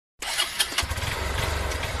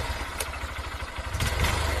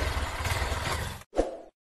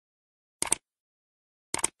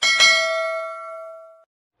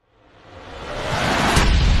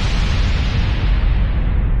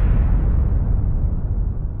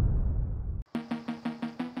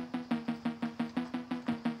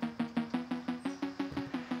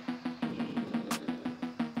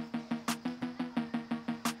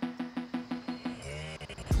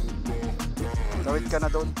Tawid ka na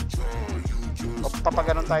doon. O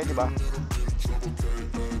papaganon tayo, di ba?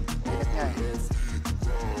 Init nga eh.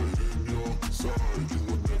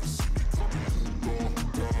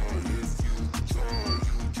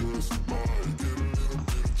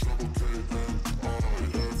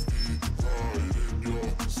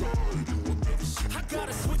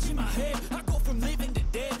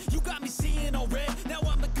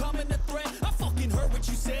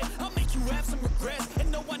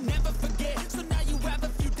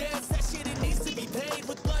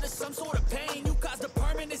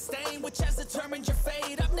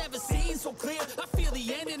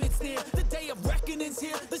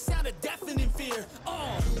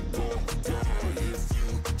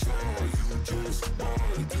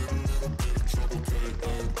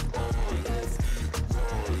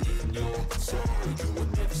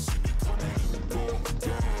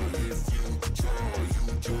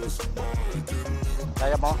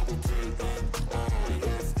 Kaya mo?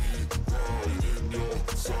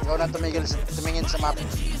 Ikaw na tumingin sa map.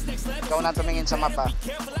 Ikaw na tumingin sa map, ha.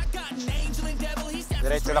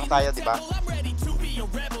 Diretso lang tayo, di ba?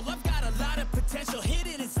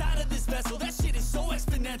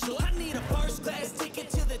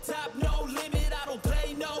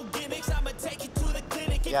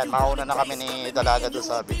 Yan, mauna na kami ni Dalaga doon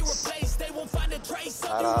sa beach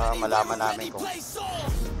para malaman namin kung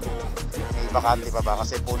may bakante pa ba,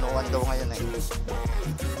 kasi punuan daw ngayon eh.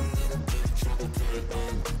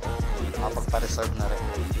 Makapagpa-reserve na rin.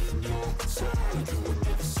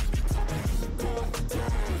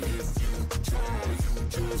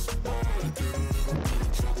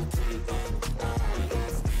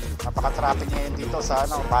 Napaka-traffic ngayon dito sa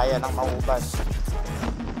bayan ng Mauban.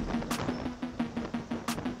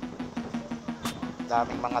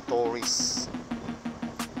 Daming mga tourists.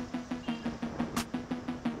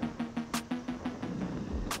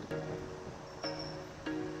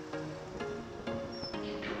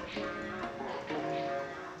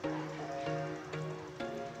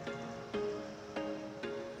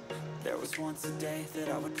 There was once a day that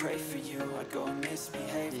I would pray for you. I'd go and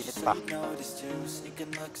misbehave just so you noticed too.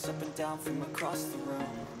 Sneaking looks up and down from across the room.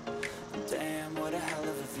 Damn, what a hell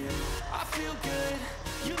of a view. I feel good,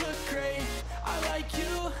 you look great, I like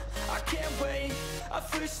you, I can't wait. A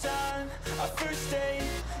first time, a first date,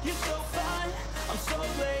 you're so fine, I'm so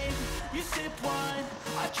late. You sip wine,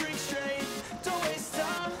 I drink straight, don't waste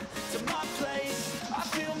time to my place. I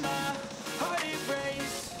feel my heart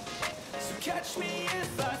erase, so catch me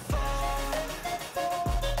if I fall.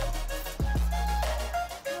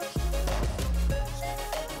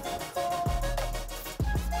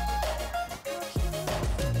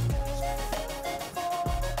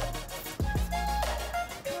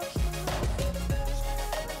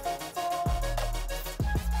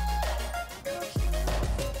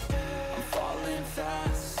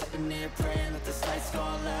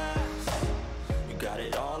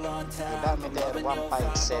 Kilometer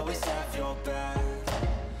 157.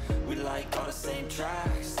 We like all the same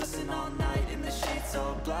tracks, listen all night in the sheets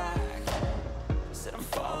all black. Said I'm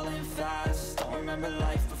falling fast, don't remember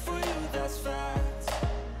life before you, that's fact.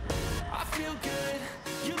 I feel good,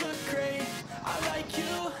 you look great, I like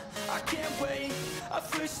you, I can't wait. A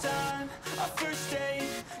first time, a first date,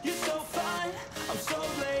 you're so fine, I'm so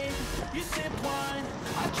late. You sip wine,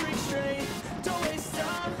 I drink straight, don't waste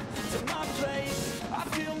time to my place. I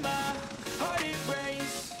feel my heart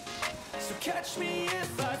erase, so catch me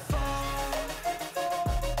if I fall.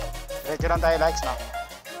 Diretso lang tayo, likes na.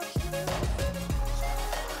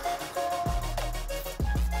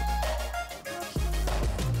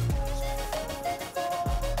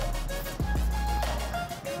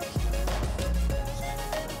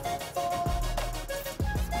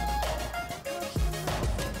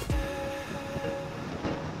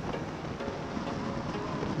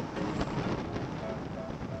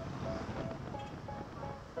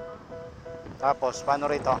 Tapos, paano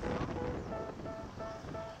rito?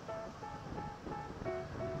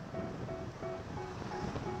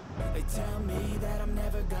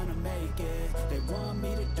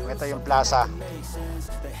 Ito yung plaza.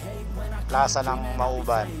 Plaza ng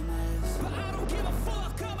Mauban.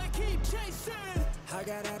 I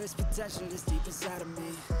got all this potential that's deep inside of me,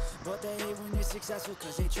 but they hate when you're successful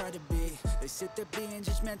cause they try to be. They sit there being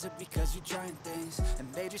judgmental because you're trying things, and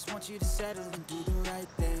they just want you to settle and do the right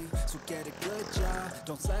thing. So get a good job,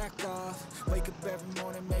 don't slack off. Wake up every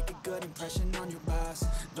morning, make a good impression on your boss.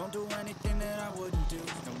 Don't do anything that I wouldn't do,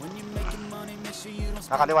 and when you're making money, make sure you don't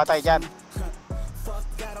spend. Nakaliwa tayo dyan. Fuck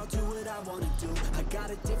that, I'll do what I wanna do. I got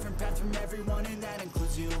a different path from everyone and that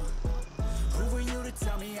includes you. Who are you to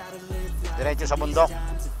tell me how to live life? Diretso sa bundok.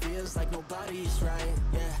 It feels like nobody's right.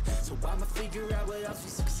 Yeah. So So I'ma figure out what else we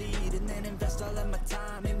succeed, and then invest all of my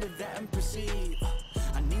time into that and proceed.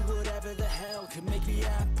 I need whatever the hell could make me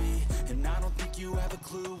happy, and I don't think you have a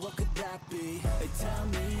clue what could that be. They tell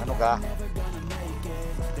me Ano that ka? I'm never gonna make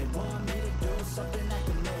it. They want me to do something that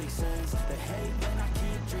can make sense. They hate when I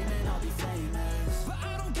keep dreaming I'll be famous, but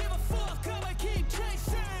I don't give a fuck, I'ma keep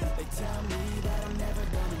chasing. They tell me that I'm never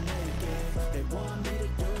gonna make it. They want me to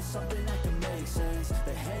do something that can make sense.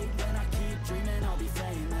 They hate when I keep dreaming I'll be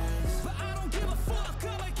famous, but I don't give a fuck,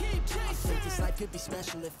 I'ma keep chasing. I think this life could be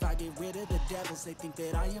special if I get rid of the devils. They think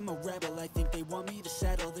that I am a rebel, I think they want me to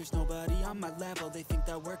settle. There's nobody on my level. They think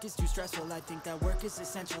that work is too stressful, I think that work is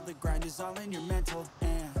essential. The grind is all in your mental,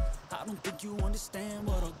 and I don't think you understand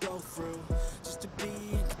what I'll go through just to be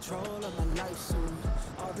in control of my life soon.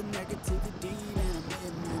 All the negativity that I'm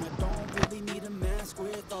in, and I don't really need a mask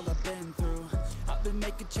with all I've been through. I've been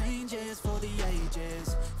making changes for the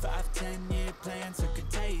ages. 5-10 year plans are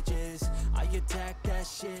contagious. I attack that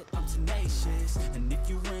shit, I'm tenacious. And if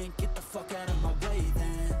you ain't, get the fuck out of my way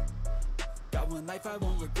then. Got one life, I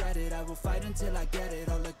won't regret it. I will fight until I get it.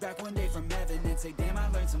 I'll look back one day from heaven and say, damn, I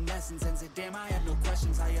learned some lessons. And say, damn, I had no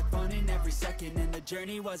questions. I had fun in every second, and the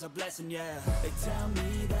journey was a blessing, yeah. They tell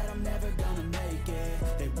me that I'm never gonna make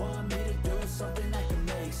it. They want me to do something that can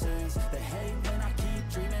make sense. They hate when I keep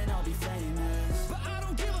dreaming I'll be famous, but I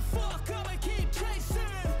don't give a fuck, I'ma keep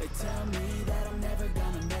chasing. They tell me that I'm never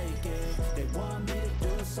gonna make it. They want me to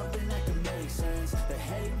do something that can make sense. They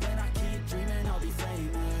hate when I keep dreaming I'll be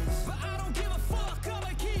famous, but I don't give a fuck,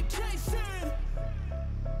 I'ma keep chasing.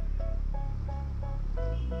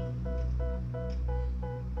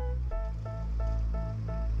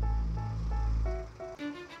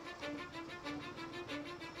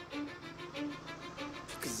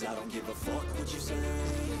 Cause I don't give a fuck what you say.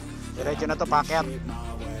 Diretso na to, packet.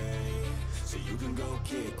 So you can go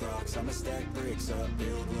kick rocks, I'ma stack bricks up,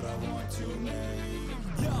 build what I want to make.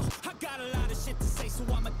 Yo, I got a lot of shit to say, so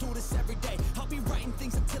I'ma do this every day. I'll be writing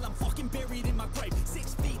things until I'm fucking buried in my grave.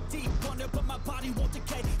 6 feet deep under, but my body won't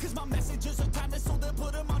decay. Cause my messages are timeless, so they'll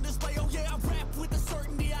put them on display. Oh yeah, I rap with a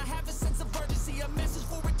certainty, I have a sense of urgency. A message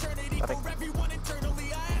for eternity, for everyone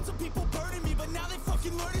internally. I had some people burning me, but now they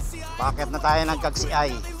fucking learn to see. Packet na tayo ng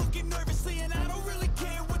Cagsiay. They looking nervously, and I don't really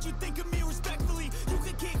care what you think of me respectfully. You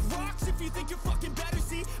can kick rocks if you think you're fucking better,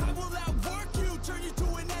 see. I will outwork you, turn you to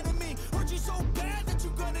an enemy. Hurt you so bad that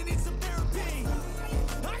you're gonna need some therapy.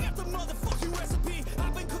 I got the motherfucking recipe.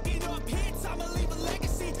 I've been cooking up hits, I'ma leave a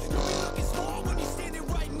legacy. You'll be looking small when you're standing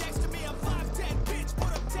right next to me. I'm 5'10", bitch, but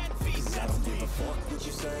I'm 10 feet. I don't give a fuck what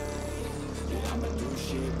you say. Yeah, I'ma do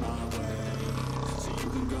shit my way. So you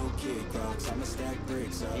can go kick rocks, I'ma stack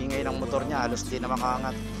bricks up. Ingay ng motor niya, halos di na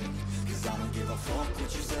makaangat. Cause I don't give a fuck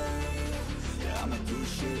what you say. Yeah, I'ma do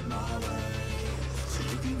shit my way. So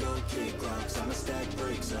you can go kick rocks, I'ma stack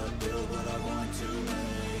bricks up, build what I want to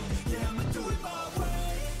make. Yeah, I'ma do it my way.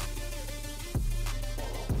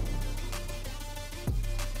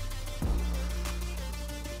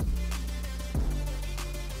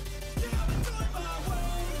 Yeah, I'ma do it my way.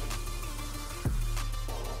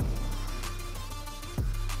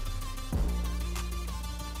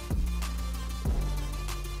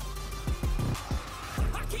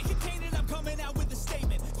 I can't contain it, I'm coming out with a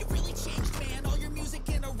statement. You really changed, man, all your music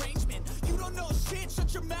and arrangement. You don't know shit,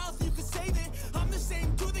 shut your mouth, you can save it. I'm the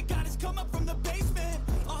same dude that got his come up from the basement.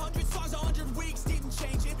 100 songs, 100 weeks, didn't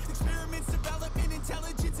change it. Experiments, development,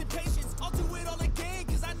 intelligence, and patience. I'll do it all again,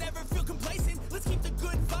 cause I never feel complacent. Let's keep the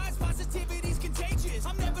good vibes, positivity's contagious.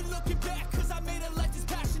 I'm never looking back, cause I made a life that's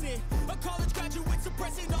passionate. A college graduate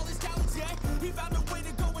suppressing all his talents, yeah. He found a way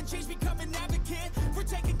to go and change, become an advocate. For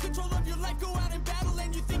taking control of your life, go out and battle.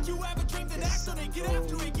 And you think you have a dream, then act on it. Get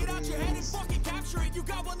after it, get out your head and fucking capture it. You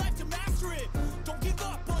got one life to master it. Don't give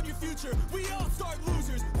up on your future, we all start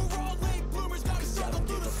losers. We're all late bloomers, gotta struggle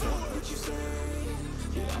through the sewer. What you say,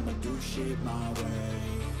 yeah, I'ma do shit my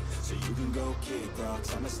way. So you can go kick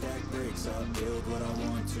rocks, I'ma stack bricks up, build what I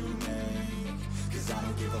want to make. Cause I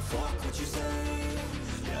don't give a fuck what you say.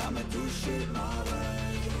 Yeah, I'ma do shit my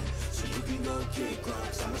way. So you can go kick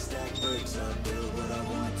rocks, I'ma stack bricks up, build what I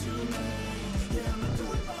want to make. Yeah, I'ma do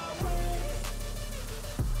it my way.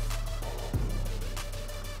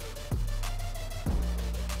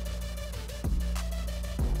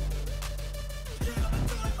 Yeah, I'ma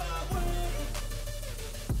do it my way.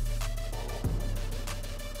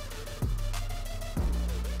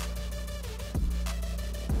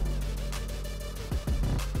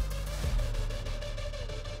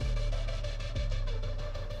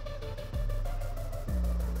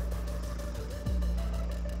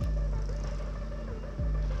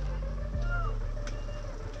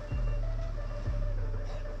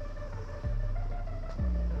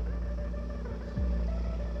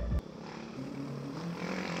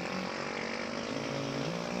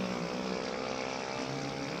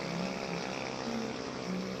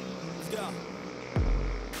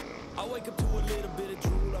 wake up to a little bit of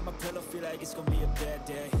drool on my pillow, feel like it's gonna be a bad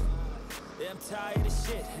day. Yeah, I'm tired of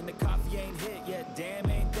shit, and the coffee ain't hit yet, damn,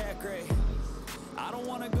 ain't that great. I don't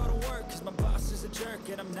wanna go to work, cause my boss is a jerk,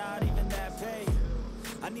 and I'm not even that paid.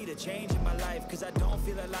 I need a change in my life, cause I don't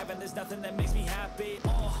feel alive, and there's nothing that makes me happy.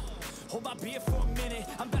 Hold my beer for a minute,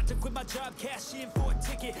 I'm about to quit my job, cash in for a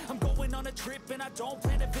ticket. I'm going on a trip, and I don't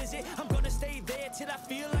plan to visit. I'm gonna stay there till I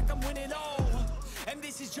feel like I'm winning, and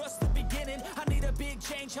this is just the beginning. I need a big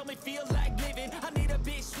change, help me feel like living. I need a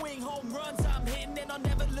big swing, home runs I'm hitting, and I'll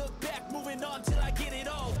never look back, moving on till I get it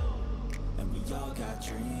all. And we all got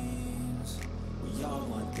dreams, we all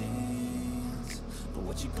want things, but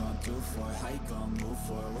what you gonna do for it? How you gonna move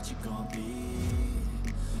for it? What you gonna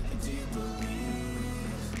be? And do you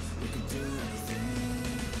believe you can do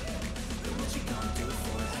anything? But what you gonna do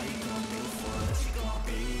for it? How you gonna move for it? What you gonna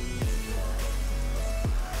be?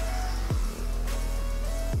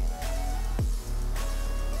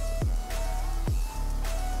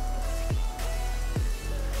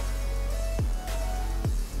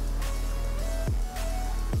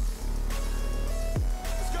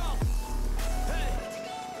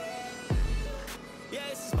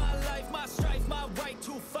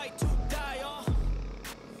 To fight, to die,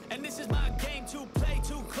 and this is my game to play,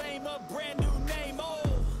 to claim a brand new name,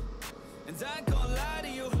 and I ain't gonna lie to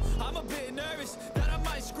you, I'm a bit nervous that I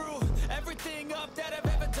might screw everything up that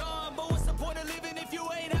I've ever done, but what's the point of living if you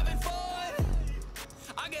ain't having fun?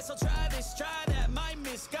 I guess I'll try this, try that, might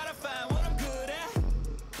miss, gotta find what I'm good at.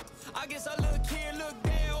 I guess I look here, look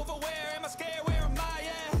there, over where am I scared, where am I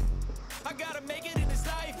at? I gotta make it in this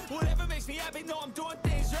life, whatever makes me happy, know I'm doing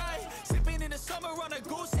things right. Sipping in the summer on a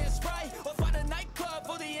goose and Sprite, or find a nightclub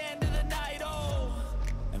for the end of the night,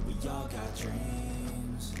 and we all got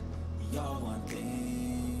dreams, we all want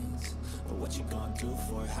things, but what you gonna do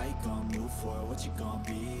for it? How you gonna move for it? What you gonna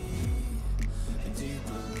be? And do you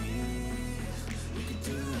believe you can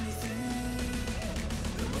do anything?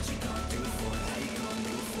 But what you gonna do for it?